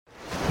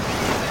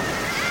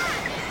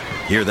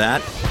Hear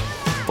that?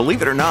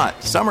 Believe it or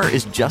not, summer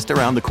is just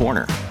around the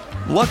corner.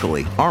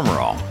 Luckily, Armor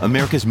All,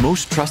 America's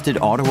most trusted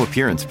auto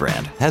appearance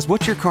brand, has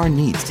what your car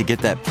needs to get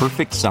that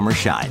perfect summer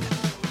shine.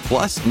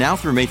 Plus, now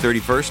through May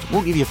 31st,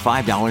 we'll give you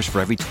 $5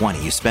 for every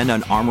 $20 you spend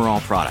on Armor All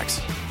products.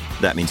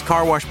 That means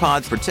car wash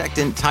pods,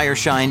 protectant, tire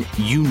shine,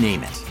 you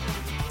name it.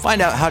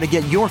 Find out how to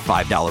get your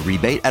 $5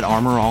 rebate at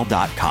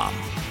armorall.com.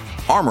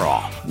 Armor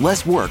All,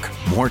 less work,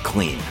 more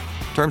clean.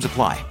 Terms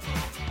apply.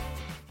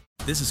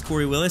 This is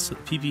Corey Willis with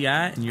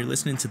PPI, and you're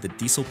listening to the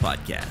Diesel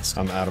Podcast.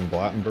 I'm Adam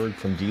Blattenberg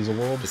from Diesel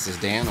World. This is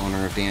Dan,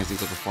 owner of Dan's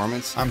Diesel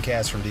Performance. I'm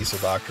Cass from Diesel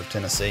Doctor of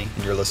Tennessee,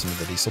 and you're listening to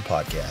the Diesel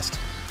Podcast.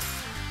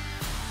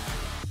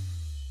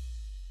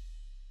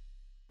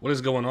 What is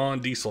going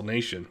on, Diesel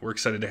Nation? We're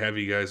excited to have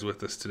you guys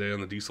with us today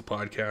on the Diesel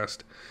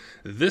Podcast.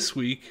 This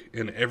week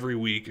and every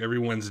week, every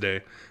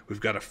Wednesday,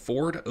 we've got a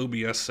Ford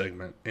OBS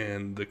segment,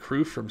 and the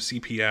crew from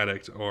CP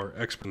Addict are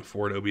expert in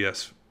Ford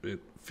OBS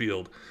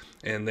field,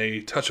 and they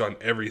touch on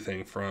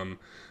everything from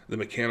the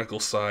mechanical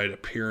side,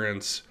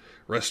 appearance,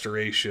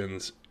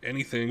 restorations,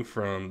 anything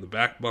from the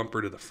back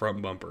bumper to the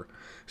front bumper.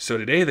 So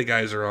today the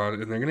guys are on,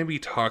 and they're going to be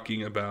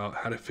talking about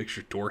how to fix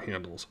your door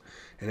handles.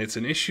 And it's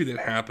an issue that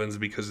happens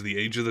because of the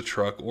age of the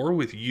truck or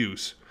with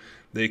use.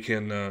 They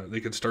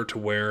can start to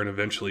wear and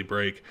eventually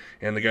break.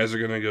 And the guys are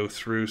going to go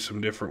through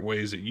some different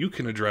ways that you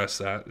can address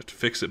that to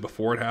fix it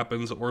before it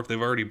happens, or if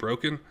they've already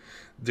broken,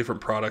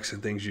 different products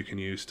and things you can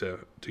use to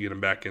get them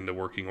back into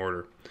working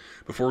order.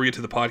 Before we get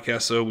to the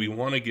podcast, though, we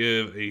want to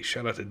give a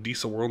shout out to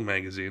Diesel World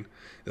Magazine.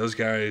 Those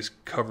guys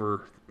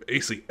cover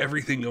basically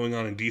everything going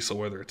on in diesel,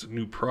 whether it's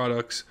new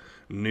products,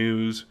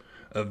 news,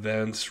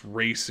 events,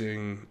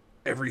 racing,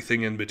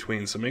 everything in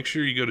between. So make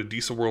sure you go to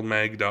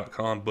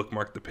dieselworldmag.com,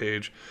 bookmark the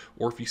page,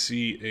 or if you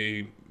see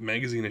a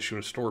magazine issue in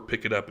a store,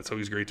 pick it up. It's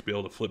always great to be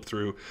able to flip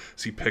through,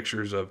 see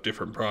pictures of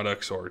different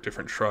products or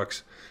different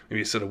trucks,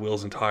 maybe a set of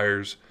wheels and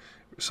tires,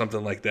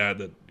 something like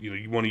that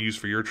you want to use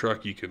for your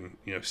truck. You can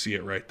see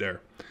it right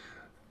there.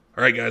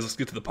 All right, guys, let's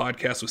get to the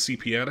podcast with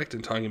CP Addict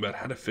and talking about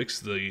how to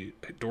fix the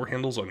door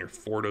handles on your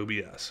Ford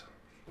OBS.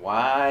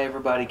 Why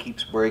everybody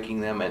keeps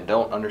breaking them and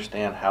don't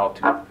understand how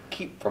to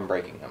keep from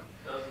breaking them.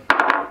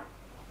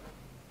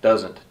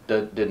 Doesn't.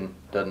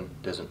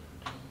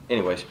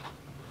 Anyways,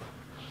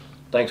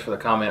 thanks for the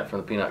comment from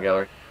the Peanut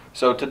Gallery.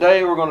 So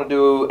today we're going to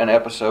do an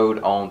episode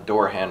on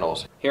door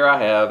handles. Here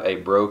I have a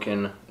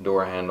broken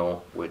door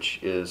handle, which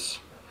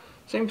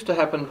seems to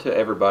happen to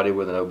everybody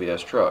with an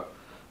OBS truck.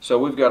 So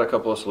we've got a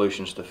couple of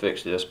solutions to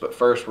fix this, but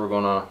first we're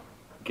going to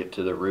get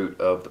to the root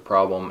of the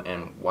problem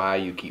and why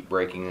you keep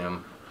breaking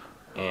them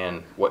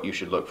and what you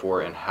should look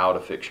for and how to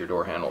fix your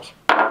door handles.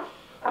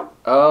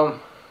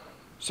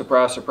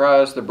 Surprise,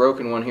 surprise, the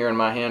broken one here in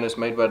my hand is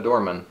made by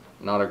Dorman.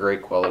 Not a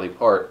great quality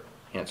part,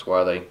 hence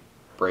why they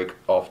break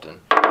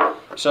often.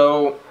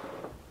 So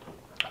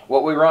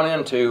what we run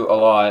into a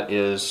lot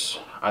is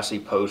I see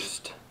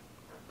posts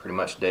pretty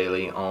much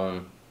daily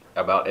on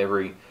about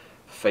every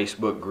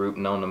Facebook group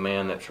known to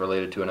man that's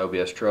related to an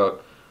OBS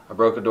truck. I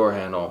broke a door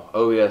handle,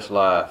 OBS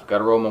live, got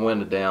to roll my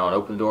window down,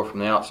 open the door from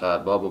the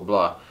outside, blah, blah,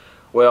 blah.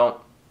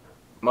 Well,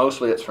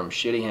 mostly it's from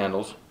shitty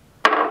handles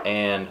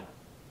and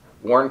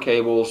worn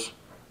cables,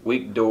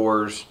 weak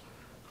doors,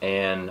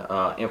 and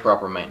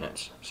improper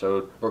maintenance.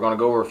 So we're going to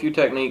go over a few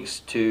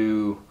techniques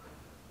to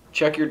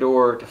check your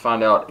door to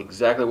find out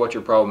exactly what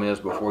your problem is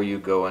before you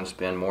go and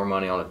spend more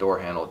money on a door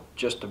handle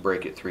just to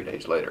break it 3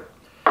 days later.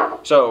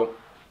 So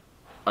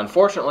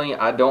unfortunately,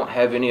 I don't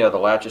have any of the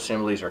latch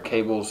assemblies or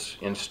cables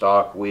in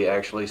stock. We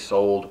actually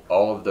sold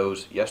all of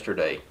those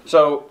yesterday.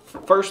 So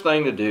first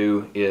thing to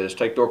do is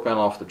take door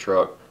panel off the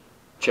truck,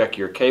 check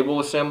your cable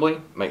assembly,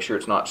 make sure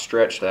it's not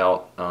stretched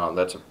out.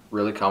 That's a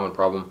really common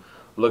problem.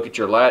 Look at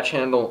your latch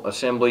handle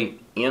assembly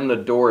in the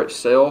door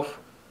itself,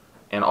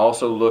 and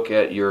also look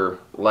at your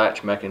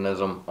latch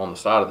mechanism on the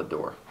side of the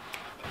door.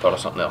 Thought of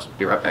something else.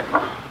 Be right back.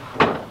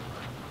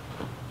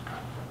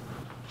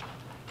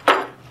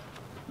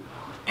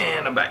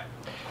 And I'm back.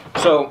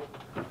 So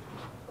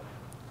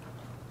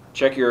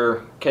check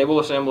your cable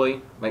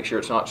assembly, make sure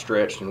it's not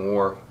stretched and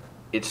wore.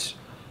 It's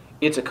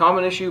a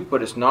common issue,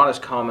 but it's not as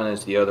common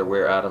as the other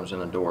wear items in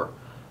the door.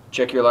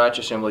 Check your latch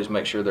assemblies,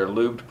 make sure they're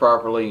lubed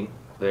properly,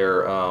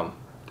 they're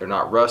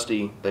not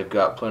rusty, they've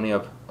got plenty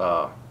of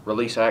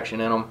release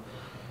action in them.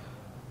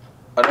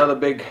 Another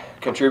big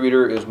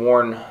contributor is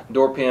worn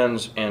door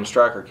pins and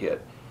striker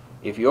kit.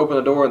 If you open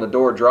the door and the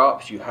door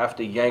drops, you have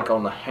to yank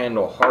on the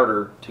handle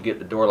harder to get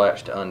the door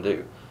latch to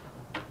undo.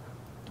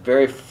 The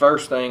very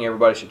first thing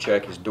everybody should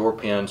check is door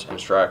pins and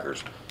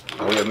strikers.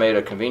 And we have made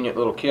a convenient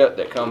little kit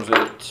that comes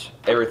with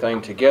everything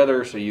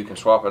together so you can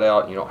swap it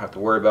out and you don't have to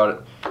worry about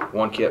it.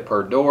 One kit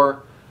per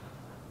door.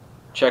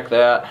 Check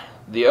that.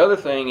 The other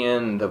thing,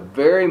 and the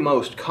very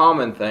most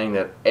common thing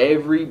that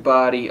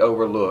everybody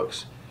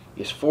overlooks,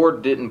 is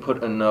Ford didn't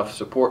put enough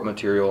support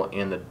material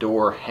in the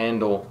door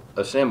handle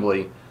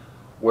assembly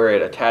where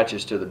it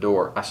attaches to the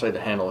door. I say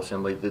the handle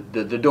assembly,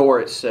 the door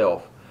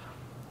itself.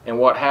 And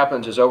what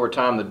happens is over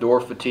time the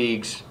door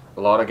fatigues.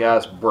 A lot of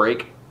guys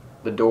break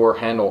the door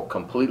handle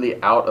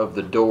completely out of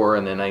the door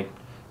and then they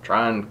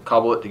try and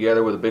cobble it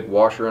together with a big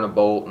washer and a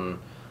bolt and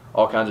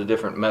all kinds of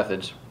different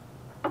methods.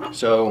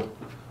 So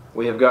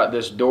we have got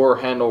this door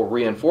handle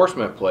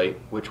reinforcement plate,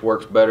 which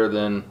works better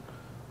than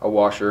a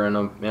washer and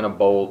a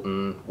bolt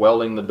and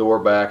welding the door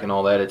back and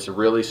all that. It's a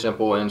really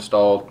simple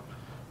install.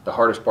 The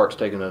hardest part's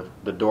taking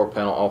the door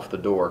panel off the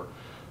door.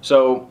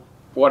 So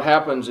what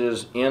happens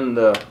is in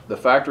the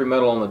factory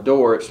metal on the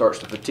door, it starts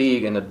to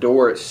fatigue, and the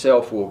door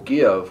itself will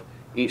give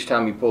each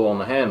time you pull on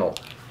the handle.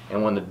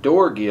 And when the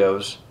door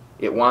gives,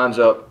 it winds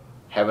up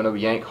having to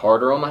yank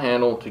harder on the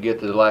handle to get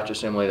the latch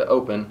assembly to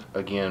open,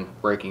 again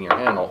breaking your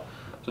handle.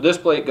 So this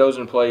plate goes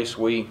in place.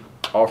 We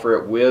offer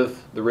it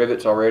with the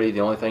rivets already. The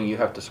only thing you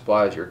have to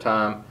supply is your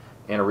time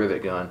and a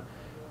rivet gun.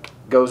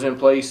 Goes in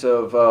place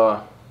of,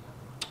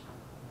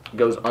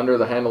 goes under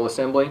the handle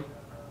assembly.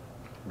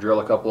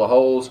 Drill a couple of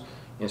holes,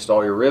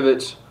 install your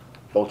rivets,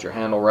 bolt your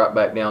handle right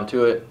back down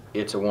to it.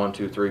 It's a 1,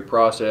 2, 3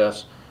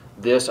 process.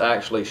 This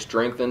actually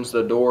strengthens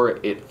the door.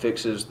 It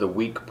fixes the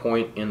weak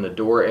point in the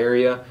door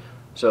area,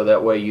 so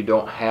that way you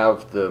don't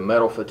have the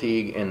metal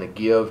fatigue and the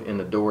give in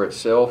the door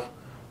itself,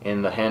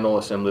 and the handle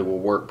assembly will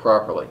work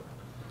properly.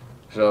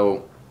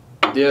 So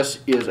this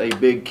is a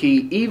big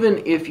key.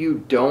 Even if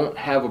you don't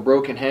have a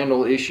broken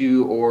handle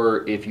issue,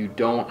 or if you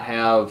don't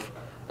have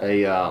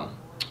a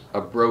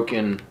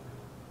broken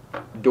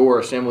door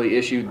assembly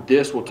issue,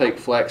 this will take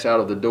flex out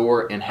of the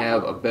door and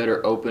have a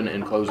better open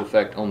and close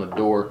effect on the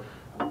door,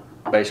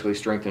 basically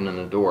strengthening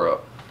the door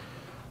up.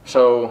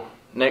 So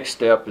next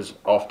step is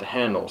off the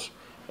handles.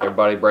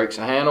 Everybody breaks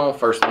a handle.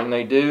 First thing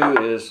they do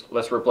is,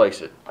 let's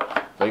replace it.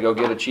 They go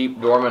get a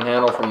cheap Dorman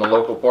handle from the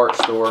local parts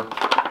store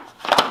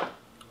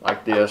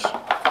like this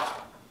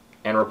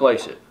and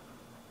replace it.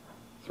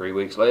 3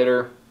 weeks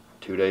later,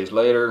 2 days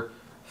later,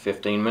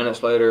 15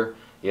 minutes later,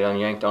 you done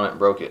yanked on it and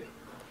broke it.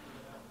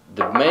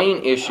 The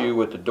main issue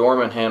with the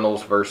Dorman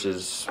handles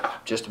versus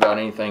just about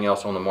anything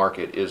else on the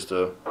market is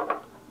the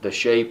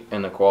shape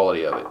and the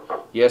quality of it.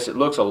 Yes, it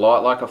looks a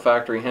lot like a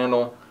factory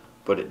handle,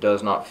 but it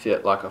does not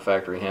fit like a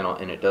factory handle,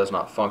 and it does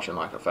not function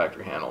like a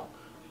factory handle.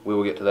 We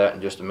will get to that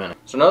in just a minute.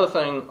 So another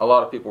thing a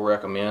lot of people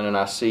recommend, and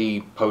I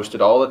see posted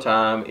all the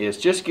time, is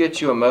just get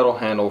you a metal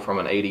handle from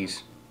an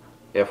 80s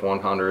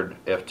F100,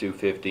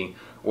 F250,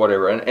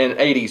 whatever, an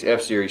 80s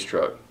F-Series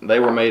truck. They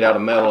were made out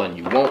of metal and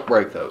you won't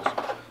break those.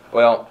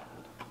 Well,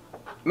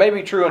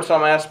 maybe true in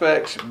some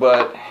aspects,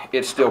 but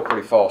it's still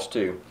pretty false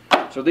too.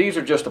 So these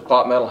are just a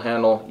pot metal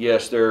handle.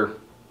 Yes, they're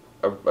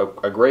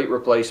a great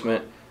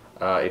replacement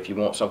if you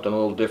want something a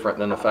little different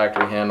than the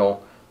factory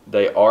handle.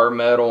 They are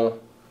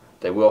metal.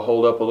 They will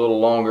hold up a little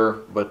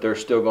longer, but they're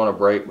still going to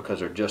break because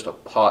they're just a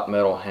pot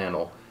metal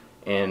handle.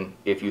 And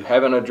if you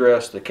haven't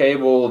addressed the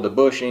cable, the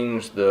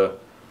bushings,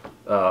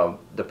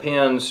 the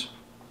pins,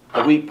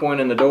 the weak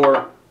point in the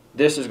door,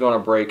 this is going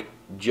to break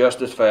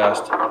just as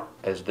fast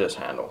as this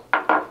handle.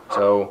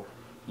 So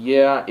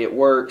yeah, it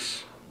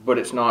works, but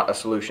it's not a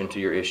solution to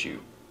your issue.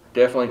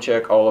 Definitely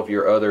check all of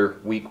your other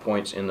weak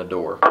points in the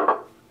door.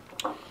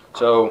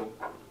 So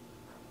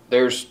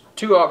there's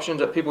two options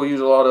that people use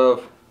a lot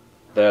of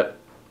that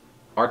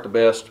aren't the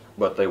best,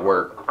 but they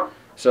work.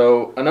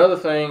 So another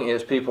thing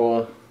is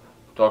people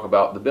talk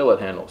about the billet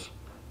handles.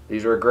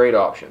 These are a great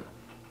option.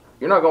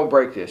 You're not going to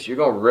break this. You're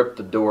going to rip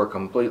the door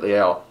completely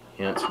out,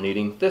 hence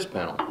needing this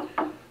panel.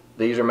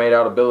 These are made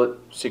out of billet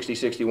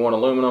 6061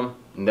 aluminum.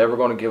 Never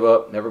going to give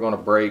up, never going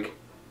to break.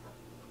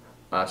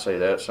 I say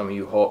that, some of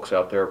you hulks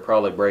out there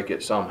probably break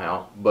it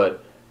somehow,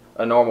 but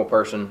a normal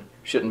person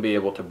shouldn't be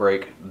able to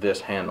break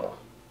this handle.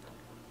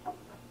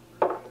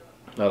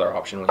 Another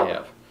option we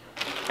have.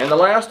 And the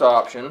last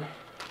option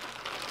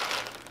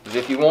is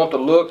if you want the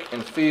look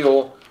and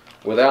feel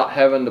without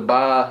having to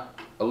buy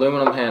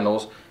aluminum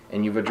handles,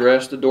 and you've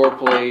addressed the door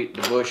plate,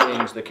 the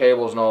bushings, the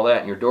cables and all that,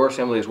 and your door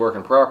assembly is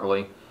working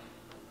properly,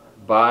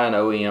 buy an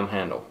OEM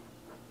handle.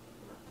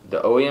 The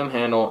OEM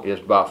handle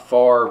is by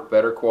far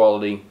better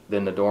quality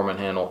than the Dorman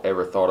handle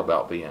ever thought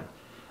about being.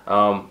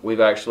 We've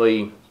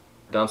actually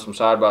done some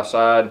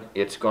side-by-side.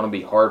 It's going to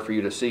be hard for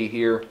you to see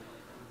here.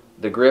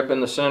 The grip in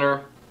the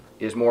center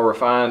is more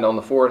refined on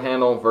the Ford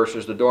handle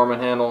versus the Dorman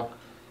handle.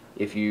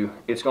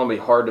 It's going to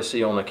be hard to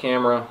see on the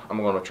camera. I'm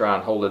going to try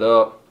and hold it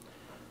up.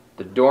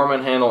 The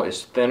Dorman handle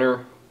is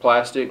thinner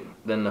plastic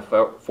than the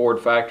Ford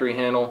factory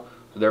handle,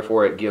 so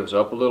therefore it gives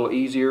up a little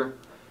easier.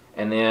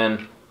 And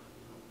then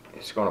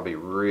it's going to be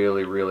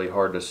really, really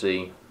hard to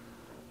see,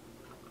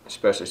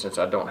 especially since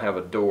I don't have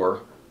a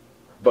door.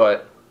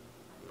 But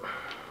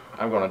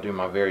I'm going to do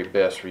my very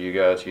best for you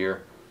guys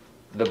here.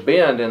 The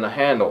bend in the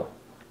handle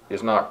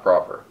is not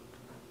proper.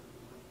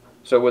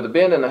 So with the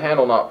bend in the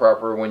handle not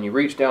proper, when you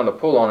reach down to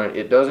pull on it,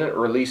 it doesn't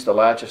release the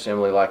latch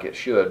assembly like it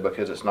should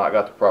because it's not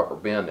got the proper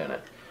bend in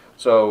it.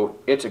 So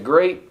it's a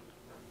great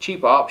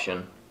cheap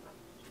option,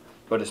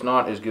 but it's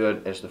not as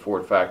good as the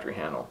Ford factory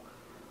handle.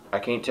 I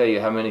can't tell you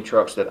how many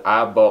trucks that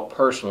I bought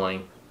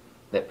personally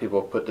that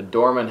people put the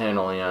Dorman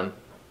handle in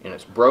and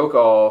it's broke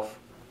off,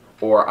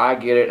 or I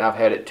get it and I've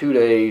had it 2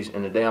 days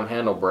and the damn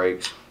handle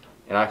breaks,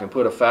 and I can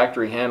put a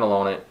factory handle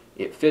on it.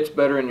 It fits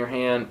better in your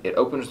hand, it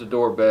opens the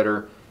door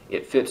better,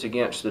 it fits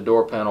against the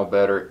door panel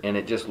better, and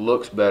it just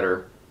looks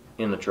better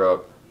in the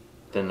truck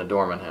than the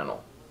doorman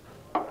handle.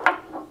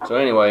 So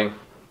anyway,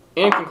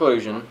 in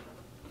conclusion,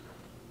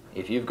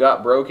 if you've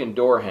got broken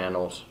door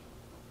handles,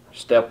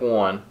 step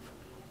one,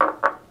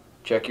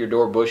 check your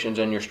door bushings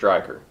and your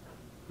striker.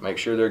 Make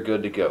sure they're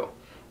good to go.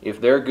 If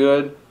they're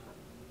good,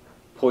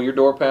 pull your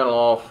door panel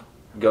off,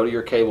 go to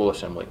your cable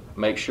assembly.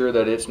 Make sure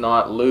that it's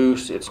not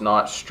loose, it's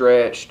not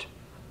stretched,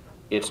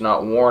 it's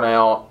not worn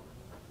out,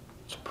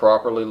 it's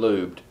properly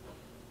lubed.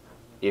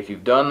 If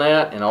you've done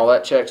that and all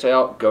that checks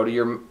out, go to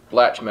your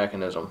latch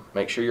mechanism.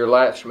 Make sure your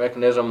latch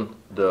mechanism,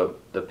 the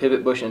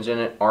pivot bushings in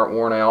it aren't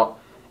worn out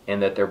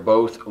and that they're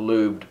both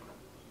lubed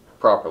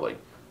properly.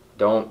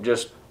 Don't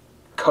just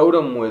coat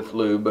them with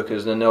lube,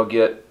 because then they'll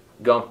get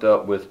gunked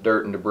up with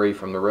dirt and debris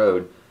from the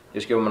road.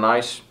 Just give them a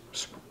nice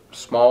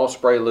small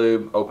spray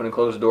lube, open and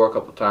close the door a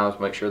couple times,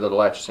 make sure that the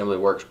latch assembly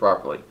works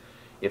properly.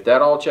 If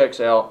that all checks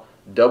out,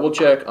 double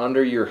check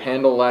under your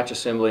handle latch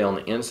assembly on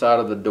the inside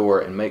of the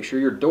door and make sure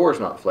your door is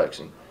not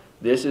flexing.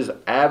 This is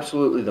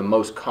absolutely the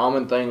most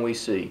common thing we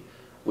see.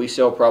 We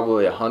sell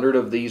probably 100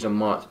 of these a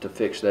month to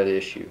fix that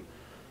issue.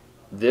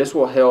 This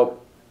will help.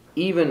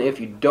 Even if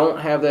you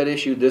don't have that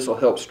issue, this will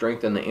help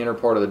strengthen the inner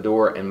part of the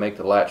door and make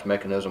the latch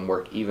mechanism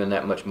work even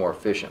that much more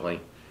efficiently.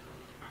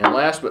 And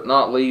last but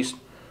not least,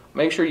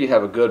 make sure you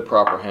have a good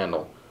proper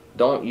handle.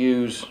 Don't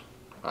use,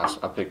 I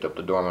picked up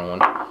the Dorman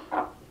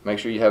one. Make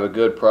sure you have a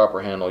good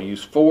proper handle.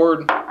 Use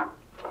Ford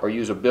or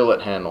use a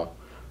billet handle.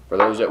 For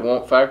those that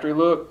want factory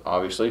look,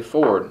 obviously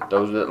Ford.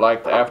 Those that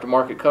like the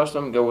aftermarket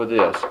custom, go with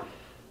this.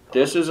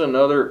 This is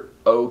another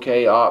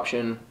okay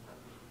option.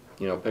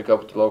 You know, pick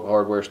up at the local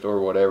hardware store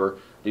or whatever.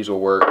 These will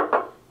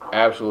work.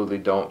 Absolutely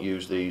don't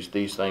use these.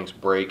 These things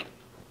break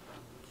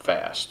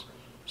fast.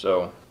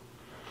 So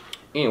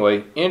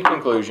anyway, in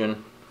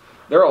conclusion,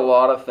 there are a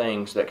lot of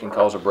things that can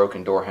cause a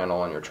broken door handle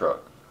on your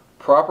truck.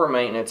 Proper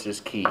maintenance is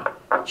key.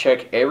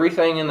 Check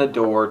everything in the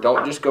door.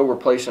 Don't just go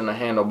replacing the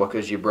handle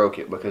because you broke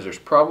it, because there's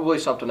probably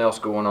something else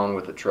going on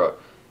with the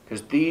truck.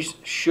 Because these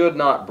should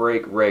not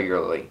break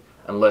regularly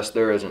unless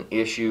there is an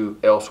issue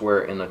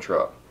elsewhere in the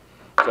truck.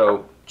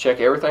 So check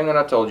everything that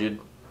I told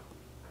you.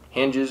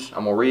 Hinges,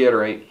 I'm going to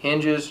reiterate,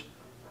 hinges,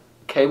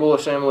 cable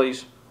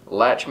assemblies,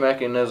 latch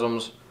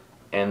mechanisms,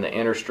 and the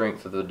inner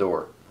strength of the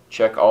door.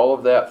 Check all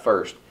of that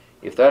first.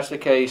 If that's the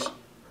case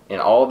and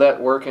all of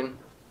that working,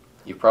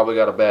 you've probably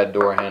got a bad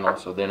door handle,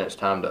 so then it's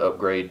time to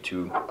upgrade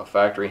to a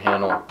factory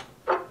handle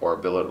or a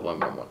billet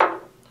aluminum one.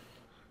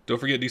 Don't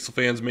forget, Diesel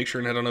fans, make sure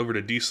and head on over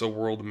to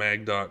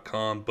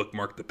dieselworldmag.com,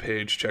 bookmark the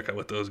page, check out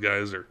what those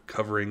guys are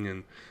covering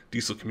in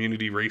diesel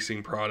community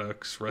racing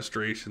products,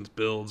 restorations,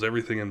 builds,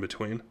 everything in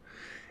between.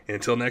 And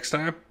until next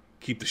time,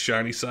 keep the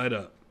shiny side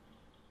up.